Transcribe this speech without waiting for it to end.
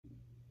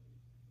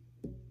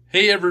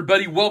Hey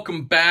everybody,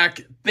 welcome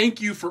back. Thank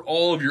you for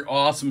all of your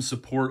awesome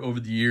support over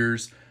the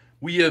years.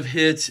 We have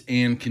hit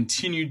and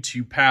continued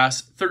to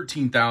pass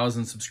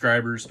 13,000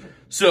 subscribers.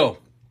 So,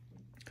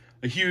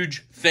 a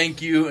huge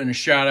thank you and a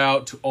shout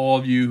out to all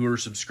of you who are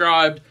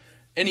subscribed.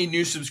 Any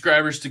new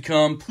subscribers to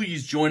come,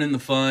 please join in the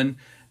fun.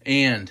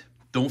 And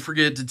don't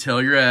forget to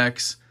tell your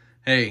ex,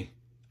 hey,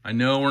 I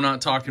know we're not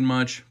talking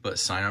much, but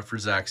sign up for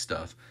Zach's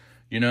stuff.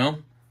 You know,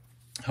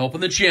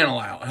 helping the channel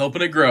out,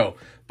 helping it grow.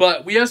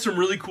 But we have some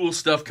really cool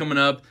stuff coming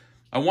up.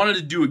 I wanted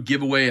to do a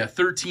giveaway, a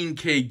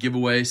 13K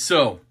giveaway.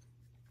 So,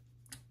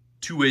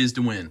 2 ways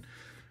to win.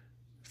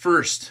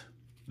 First,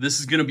 this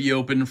is going to be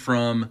open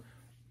from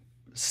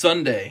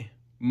Sunday,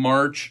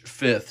 March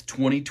 5th,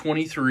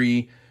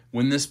 2023,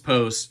 when this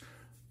posts,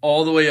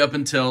 all the way up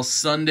until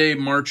Sunday,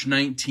 March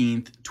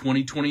 19th,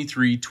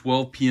 2023,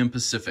 12 p.m.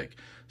 Pacific.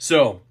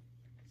 So,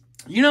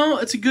 you know,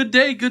 it's a good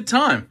day, good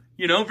time.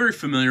 You know, very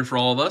familiar for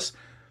all of us.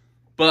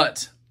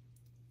 But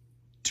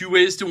 2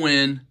 ways to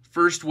win.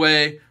 First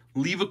way,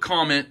 leave a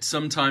comment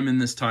sometime in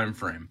this time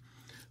frame.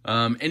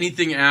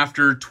 Anything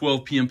after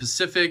 12 p.m.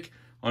 Pacific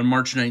on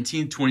March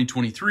 19th,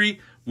 2023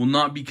 will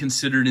not be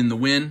considered in the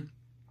win.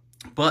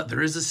 But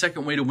there is a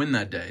second way to win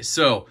that day.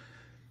 So,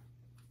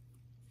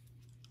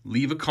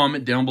 leave a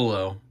comment down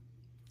below.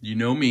 You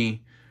know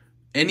me.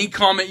 Any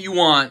comment you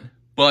want,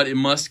 but it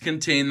must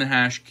contain the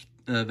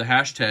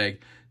hashtag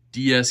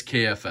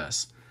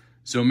DSKFS.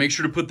 So make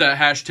sure to put that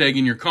hashtag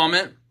in your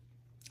comment.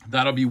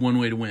 That'll be one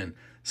way to win.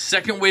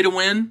 Second way to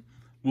win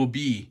will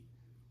be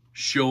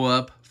show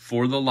up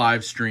for the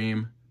live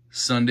stream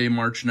Sunday,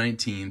 March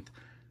 19th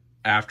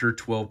after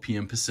 12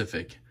 p.m.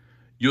 Pacific.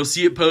 You'll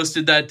see it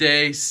posted that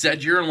day.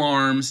 Set your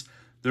alarms.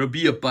 There'll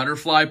be a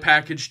butterfly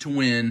package to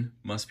win.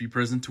 Must be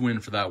present to win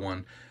for that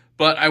one.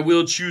 But I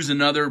will choose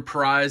another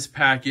prize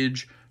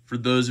package for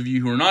those of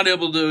you who are not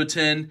able to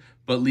attend,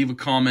 but leave a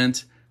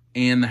comment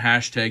and the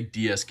hashtag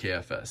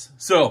DSKFS.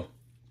 So,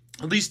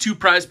 at least 2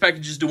 prize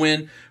packages to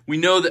win. We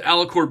know that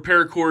Alicord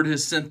Paracord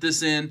has sent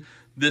this in,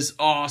 this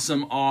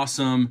awesome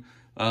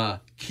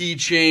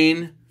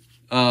keychain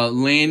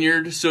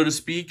lanyard, so to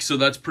speak. So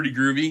that's pretty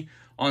groovy.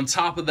 On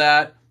top of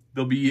that,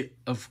 there'll be,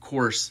 of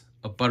course,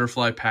 a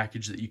butterfly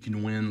package that you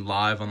can win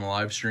live on the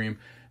live stream.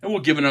 And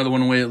we'll give another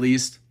one away at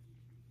least.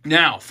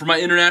 Now, for my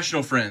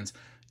international friends,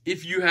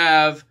 if you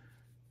have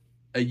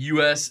a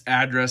U.S.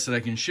 address that I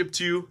can ship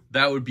to,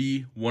 that would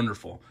be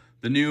wonderful.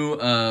 The new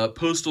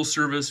postal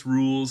service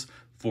rules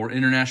for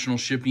international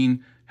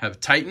shipping have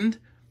tightened.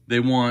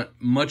 They want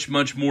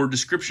much more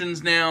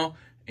descriptions now,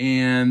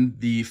 and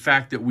the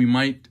fact that we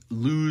might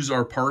lose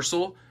our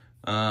parcel,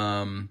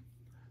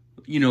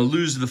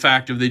 lose the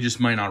fact of they just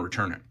might not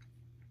return it.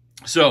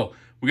 So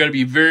we got to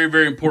be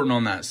very important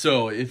on that.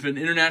 So if an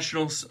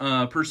international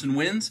person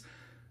wins,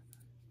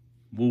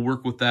 we'll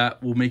work with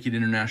that. We'll make it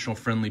international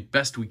friendly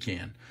best we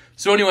can.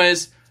 So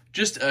anyways,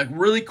 just a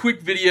really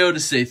quick video to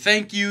say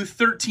thank you.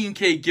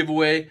 13K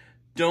giveaway.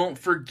 Don't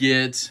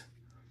forget,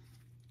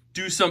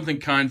 do something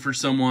kind for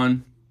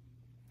someone.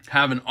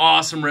 Have an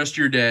awesome rest of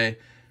your day.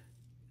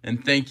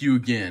 And thank you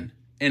again.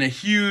 And a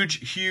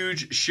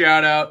huge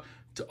shout out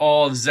to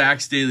all of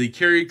Zach's Daily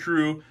Carry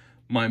crew,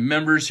 my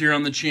members here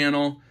on the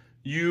channel.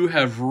 You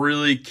have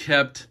really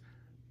kept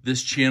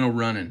this channel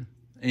running,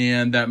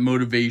 and that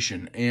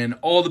motivation, and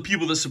all the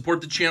people that support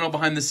the channel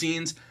behind the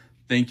scenes.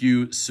 Thank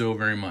you so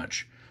very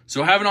much.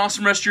 So have an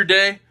awesome rest of your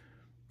day,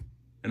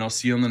 and I'll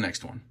see you on the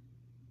next one.